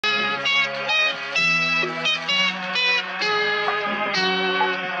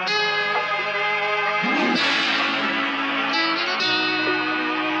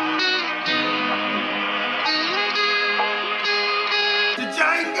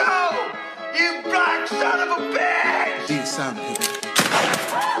son of a bitch! Beat sound, people.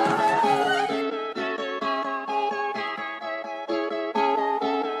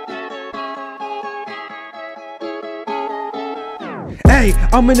 Hey,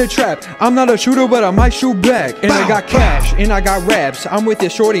 I'm in the trap. I'm not a shooter, but I might shoot back. And I got cash, and I got raps. I'm with your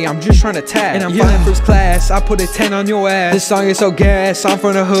shorty, I'm just trying to tap. And I'm flying first class, I put a 10 on your ass. This song is so gas, I'm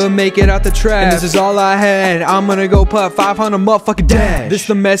from the hood, make it out the trap. And this is all I had, I'm gonna go put 500 motherfucking dash. This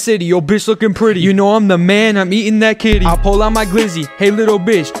the Mess City, yo bitch looking pretty. You know I'm the man, I'm eating that kitty. I pull out my glizzy, hey little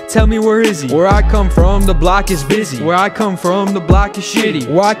bitch, tell me where is he? Where I come from, the block is busy. Where I come from, the block is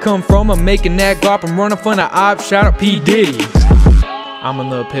shitty. Where I come from, I'm making that guap, I'm running from the op, shout out P. Diddy. I'm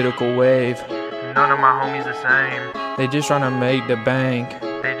on the pinnacle wave. None of my homies the same. They just tryna make the bank.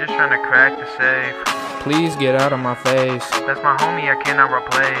 They just trying to crack the safe. Please get out of my face. That's my homie I cannot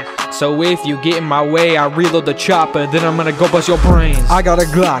replace. So if you get in my way, I reload the chopper, then I'm gonna go bust your brains. I got a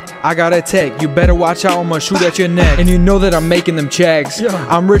Glock, I got a tech. You better watch out, I'ma shoot at your neck. And you know that I'm making them checks.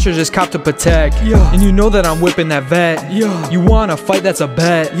 I'm rich or just cop to protect. And you know that I'm whipping that vet. You wanna fight, that's a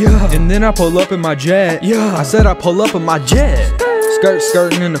bet. And then I pull up in my jet. I said I pull up in my jet.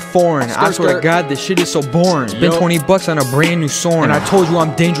 Skirting in the foreign. I swear to God, this shit is so boring. Spent 20 bucks on a brand new Soarin'. And I told you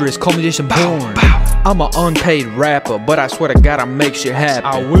I'm dangerous, call me Jason Bourne. I'm an unpaid rapper, but I swear to God I make shit happen.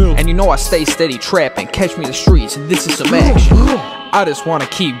 I will. And you know I stay steady trapping. Catch me in the streets, and this is some action. I just wanna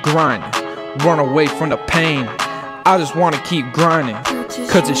keep grinding, run away from the pain. I just wanna keep grinding,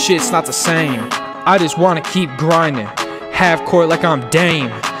 cause the shit's not the same. I just wanna keep grinding, half court like I'm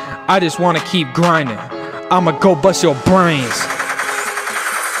Dame. I just wanna keep grinding, I'ma go bust your brains.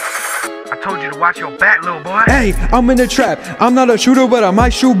 I told you to watch your back, little boy. Hey, I'm in the trap. I'm not a shooter, but I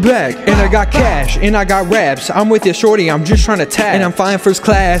might shoot back. And I got cash, and I got raps. I'm with your shorty, I'm just trying to tap. And I'm flying first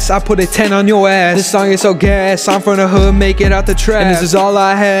class, I put a 10 on your ass. This song is so gas, I'm from the hood, make it out the trap. And this is all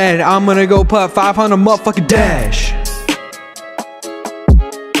I had, I'm gonna go put 500 motherfucking dash.